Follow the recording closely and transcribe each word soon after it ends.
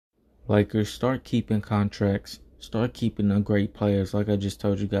Lakers, start keeping contracts. Start keeping the great players. Like I just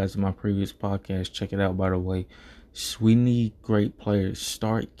told you guys in my previous podcast. Check it out, by the way. We need great players.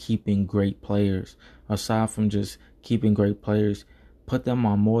 Start keeping great players. Aside from just keeping great players, put them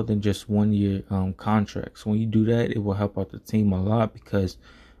on more than just 1 year contracts. When you do that, it will help out the team a lot because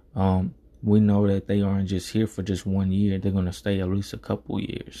we know that they aren't just here for just 1 year. They're going to stay at least a couple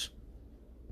years.